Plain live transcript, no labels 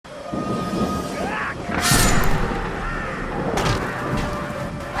Hey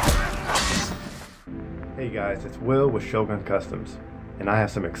guys, it's Will with Shogun Customs, and I have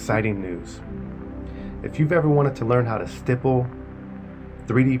some exciting news. If you've ever wanted to learn how to stipple,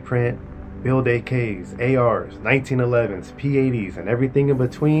 3D print, build AKs, ARs, 1911s, P80s, and everything in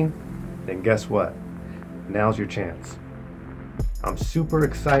between, then guess what? Now's your chance. I'm super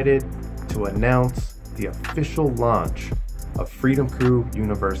excited to announce the official launch of Freedom Crew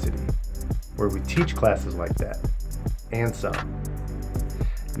University, where we teach classes like that, and some.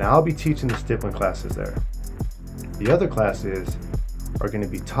 Now I'll be teaching the stippling classes there. The other classes are going to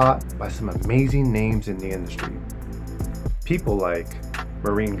be taught by some amazing names in the industry. People like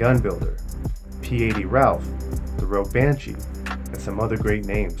Marine Gun Builder, P80 Ralph, the Rogue Banshee, and some other great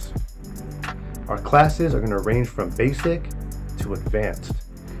names. Our classes are going to range from basic to advanced,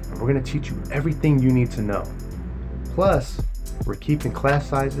 and we're going to teach you everything you need to know. Plus, we're keeping class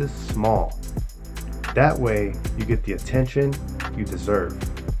sizes small. That way, you get the attention you deserve.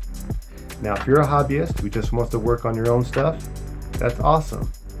 Now, if you're a hobbyist who just wants to work on your own stuff, that's awesome.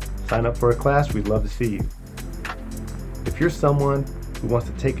 Sign up for a class, we'd love to see you. If you're someone who wants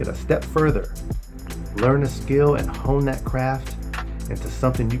to take it a step further, learn a skill and hone that craft into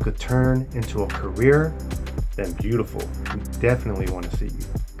something you could turn into a career, then beautiful. We definitely want to see you.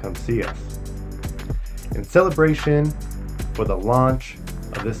 Come see us. In celebration for the launch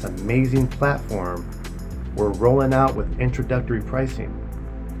of this amazing platform, we're rolling out with introductory pricing.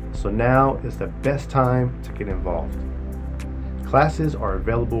 So now is the best time to get involved. Classes are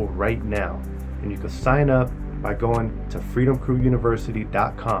available right now, and you can sign up by going to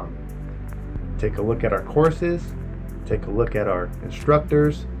freedomcrewuniversity.com. Take a look at our courses, take a look at our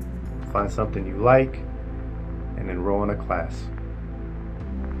instructors, find something you like, and enroll in a class.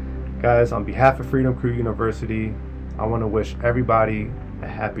 Guys, on behalf of Freedom Crew University, I want to wish everybody a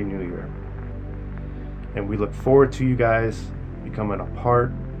Happy New Year. And we look forward to you guys becoming a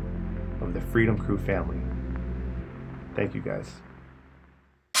part of the Freedom Crew family. Thank you guys.